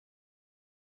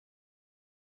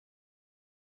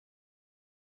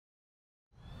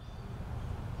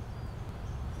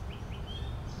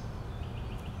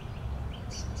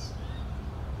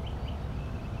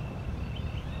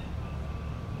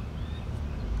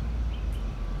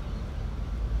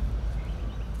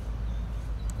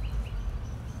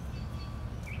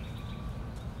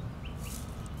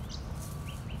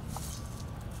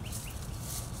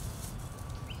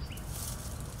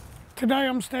Today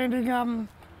I'm standing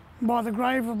by the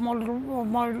grave of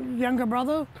my younger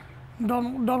brother,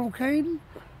 Donald Keane,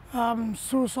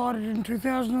 suicided in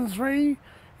 2003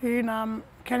 in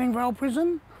Canning Vale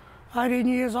Prison, 18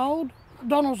 years old.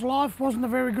 Donald's life wasn't a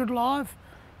very good life.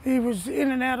 He was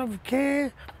in and out of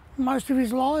care most of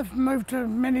his life, moved to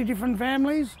many different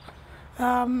families.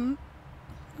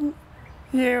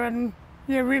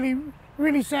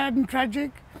 Really sad and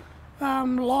tragic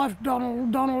life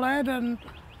Donald had, and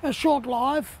a short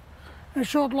life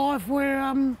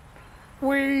where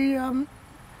we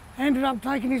ended up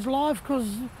taking his life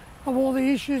because of all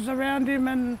the issues around him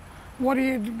and what he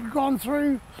had gone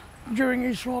through during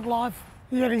his short life.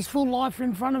 He had his full life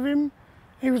in front of him.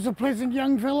 He was a pleasant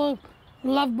young fella,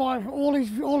 loved by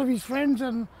all of his friends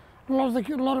and a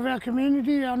lot of our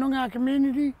community, our Noongar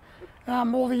community,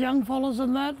 all the young fellas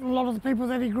and that. A lot of the people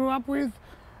that he grew up with,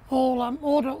 all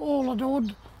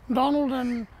adored Donald,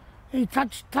 and he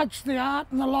touched the heart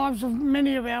and the lives of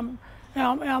many of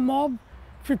our mob.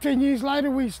 15 years later,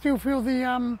 we still feel the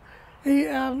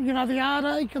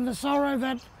heartache and the sorrow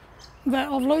that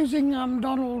of losing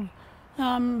Donald,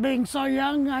 being so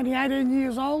young, only 18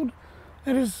 years old.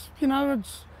 It is,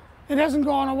 it hasn't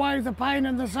gone away. The pain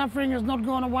and the suffering has not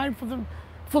gone away for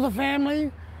the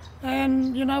family,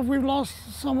 and we've lost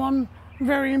someone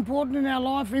very important in our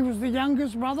life. He was the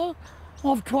youngest brother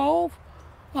of 12.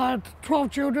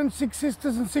 12 children, 6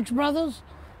 sisters and 6 brothers.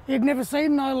 He'd never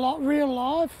seen real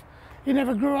life. He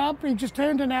never grew up. He just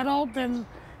turned an adult, and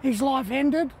his life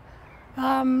ended.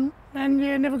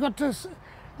 Never got to see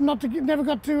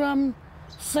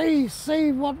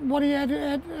what he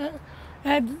had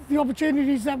the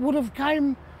opportunities that would have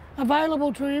came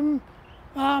available to him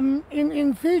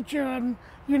in future. And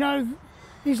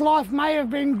his life may have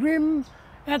been grim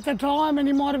at the time, and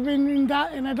he might have been in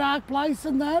a dark place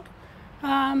and that.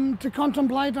 To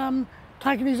contemplate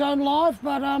taking his own life,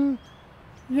 but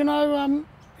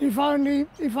if only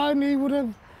he would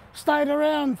have stayed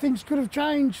around, things could have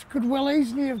changed, could well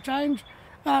easily have changed.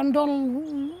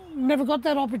 Donald never got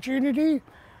that opportunity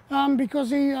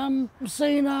because he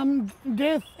seen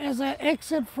death as an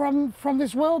exit from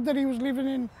this world that he was living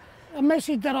in. A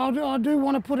message that I do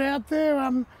want to put out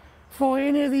there for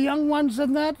any of the young ones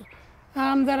and that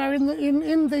are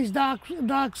in these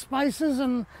dark spaces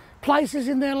and places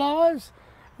in their lives,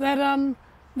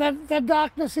 that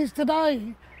darkness is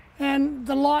today, and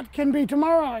the light can be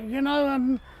tomorrow.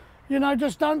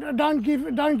 Just don't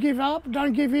give up,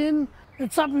 don't give in.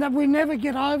 It's something that we never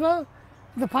get over,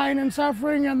 the pain and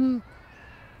suffering and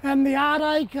the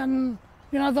heartache and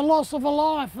the loss of a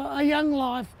life, a young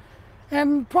life.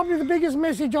 And probably the biggest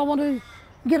message I want to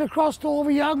get across to all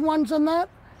the young ones and that,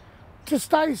 to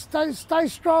stay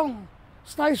strong,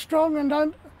 and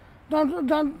don't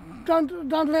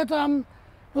let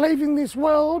leaving this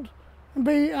world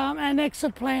be an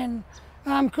exit plan,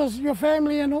 because your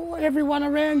family and everyone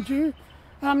around you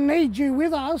need you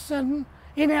with us and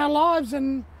in our lives,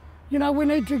 and we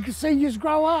need to see you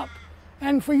grow up,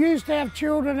 and for you to have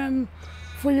children, and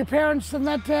for your parents and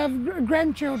that to have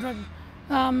grandchildren,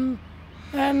 and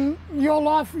your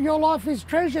life is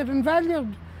treasured and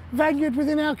valued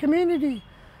within our community.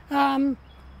 Our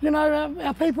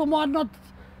people might not,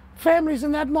 families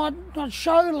and that might not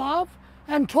show love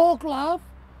and talk love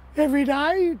every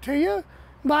day to you,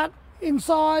 but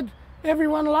inside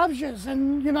everyone loves you,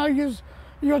 and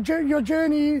your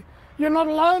journey, you're not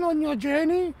alone on your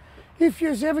journey. If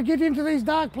you ever get into these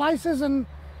dark places and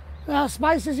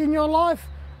spaces in your life,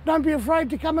 don't be afraid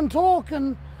to come and talk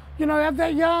and have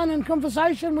that yarn and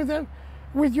conversation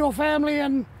with your family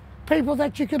and people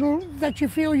that you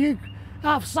feel you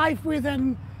are safe with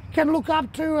and can look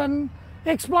up to, and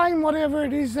explain whatever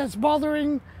it is that's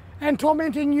bothering and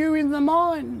tormenting you in the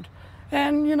mind,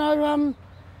 and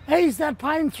ease that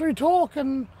pain through talk,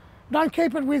 and don't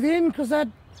keep it within, because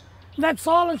that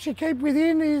silence you keep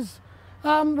within is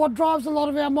what drives a lot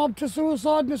of our mob to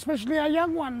suicide, and especially our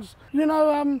young ones.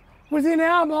 Within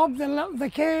our mob,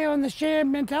 the care and the share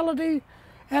mentality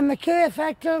and the care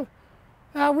factor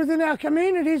within our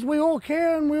communities, we all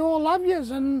care and we all love yous,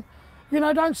 and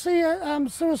don't see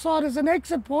suicide as an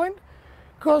exit point,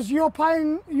 because your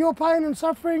pain and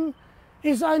suffering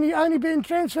is only being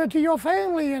transferred to your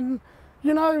family. And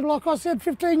like I said,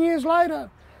 15 years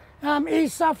later,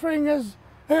 his suffering has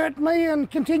hurt me and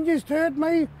continues to hurt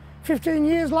me 15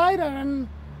 years later, and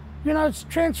it's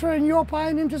transferring your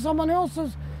pain into someone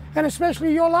else's, and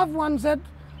especially your loved ones that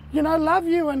love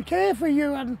you and care for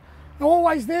you and are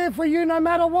always there for you no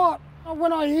matter what.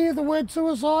 When I hear the word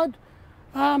suicide,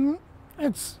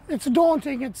 it's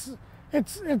daunting. It's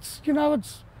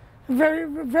very,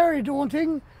 very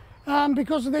daunting,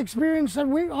 because of the experience that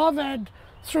I've had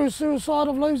through suicide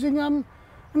of losing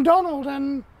Donald.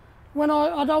 And when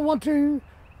I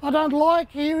don't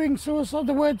like hearing suicide,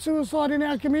 the word suicide in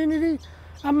our community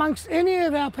amongst any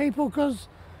of our people, because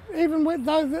even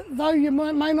though you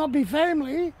may not be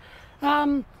family,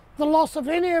 the loss of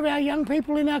any of our young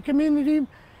people in our community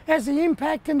has the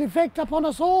impact and effect upon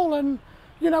us all. And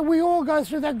you know, we all go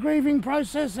through that grieving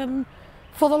process, and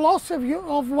for the loss of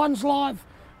one's life,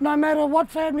 no matter what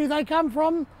family they come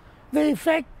from, the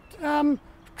effect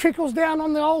trickles down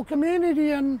on the whole community,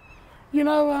 and you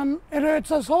know, it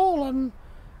hurts us all, and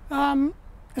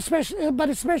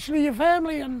especially your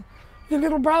family and your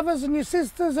little brothers and your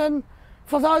sisters, and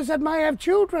for those that may have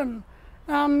children,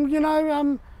 you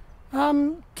know,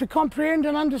 to comprehend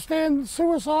and understand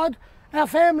suicide. Our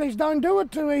families don't do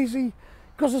it too easy,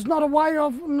 because it's not a way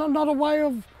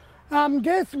of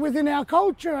death within our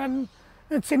culture, and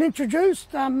it's an introduced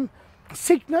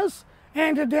sickness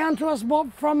handed down to us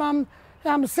from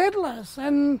settlers,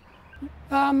 and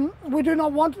we do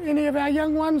not want any of our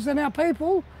young ones and our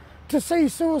people to see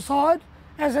suicide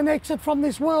as an exit from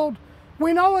this world.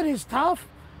 We know it is tough.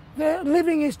 The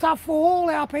living is tough for all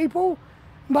our people,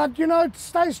 but you know,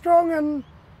 stay strong and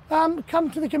come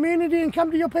to the community and come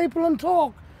to your people and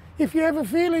talk. If you're ever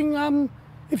feeling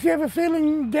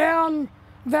down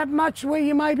that much, where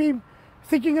you may be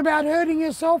thinking about hurting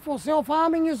yourself or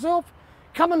self-harming yourself,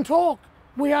 come and talk.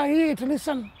 We are here to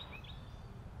listen.